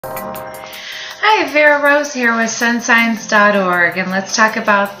Hi, Vera Rose here with sunsigns.org, and let's talk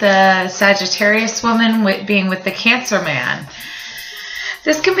about the Sagittarius woman being with the Cancer man.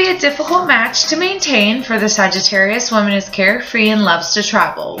 This can be a difficult match to maintain, for the Sagittarius woman is carefree and loves to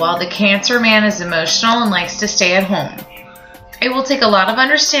travel, while the Cancer man is emotional and likes to stay at home. It will take a lot of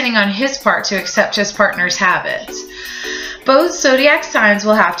understanding on his part to accept his partner's habits. Both zodiac signs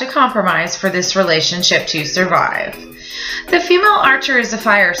will have to compromise for this relationship to survive. The female archer is a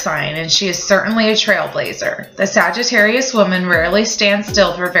fire sign, and she is certainly a trailblazer. The Sagittarius woman rarely stands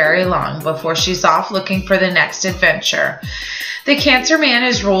still for very long before she's off looking for the next adventure. The Cancer man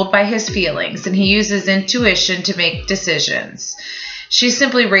is ruled by his feelings, and he uses intuition to make decisions. She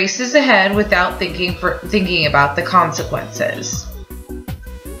simply races ahead without thinking about the consequences.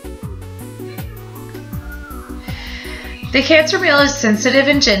 The Cancer male is sensitive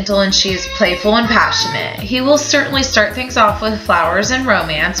and gentle, and she is playful and passionate. He will certainly start things off with flowers and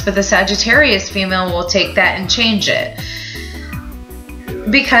romance, but the Sagittarius female will take that and change it.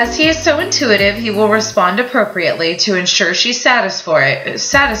 Because he is so intuitive, he will respond appropriately to ensure she's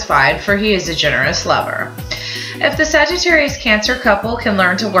satisfied, for he is a generous lover. If the Sagittarius Cancer couple can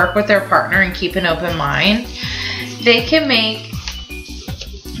learn to work with their partner and keep an open mind, they can make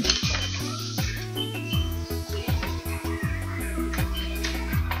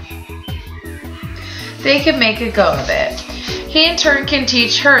a go of it. He in turn can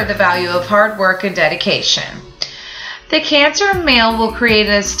teach her the value of hard work and dedication. The Cancer male will create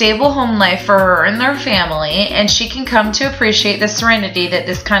a stable home life for her and their family, and she can come to appreciate the serenity that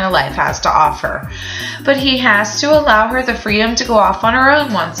this kind of life has to offer. But he has to allow her the freedom to go off on her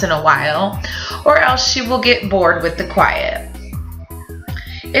own once in a while, or else she will get bored with the quiet.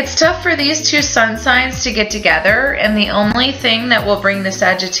 It's tough for these two sun signs to get together, and the only thing that will bring the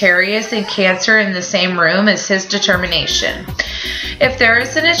Sagittarius and Cancer in the same room is his determination. If there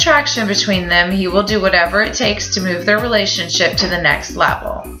is an attraction between them, he will do whatever it takes to move their relationship to the next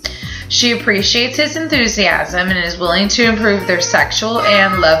level. She appreciates his enthusiasm and is willing to improve their sexual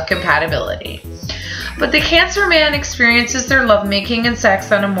and love compatibility. But the Cancer man experiences their lovemaking and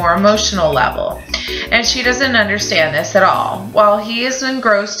sex on a more emotional level, and she doesn't understand this at all. While he is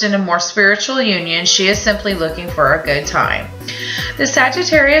engrossed in a more spiritual union, she is simply looking for a good time. The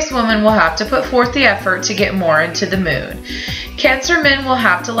Sagittarius woman will have to put forth the effort to get more into the mood. Cancer men will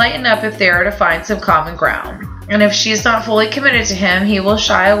have to lighten up if they are to find some common ground. And if she is not fully committed to him, he will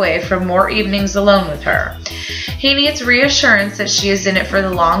shy away from more evenings alone with her. He needs reassurance that she is in it for the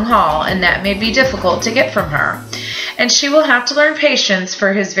long haul, and that may be difficult to get from her. And she will have to learn patience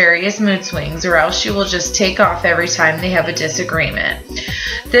for his various mood swings, or else she will just take off every time they have a disagreement.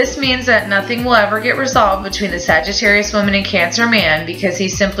 This means that nothing will ever get resolved between the Sagittarius woman and Cancer man, because he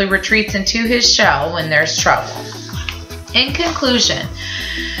simply retreats into his shell when there's trouble. In conclusion,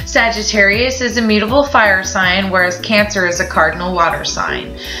 Sagittarius is a mutable fire sign, whereas Cancer is a cardinal water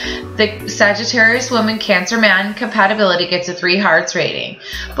sign. The Sagittarius woman Cancer man compatibility gets a 3 hearts rating.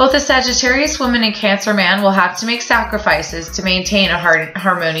 Both the Sagittarius woman and Cancer man will have to make sacrifices to maintain a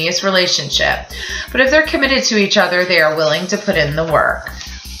harmonious relationship. But if they're committed to each other, they are willing to put in the work.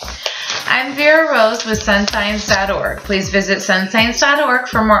 I'm Vera Rose with sunsigns.org. Please visit sunsigns.org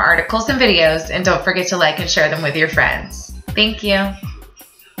for more articles and videos, and don't forget to like and share them with your friends. Thank you.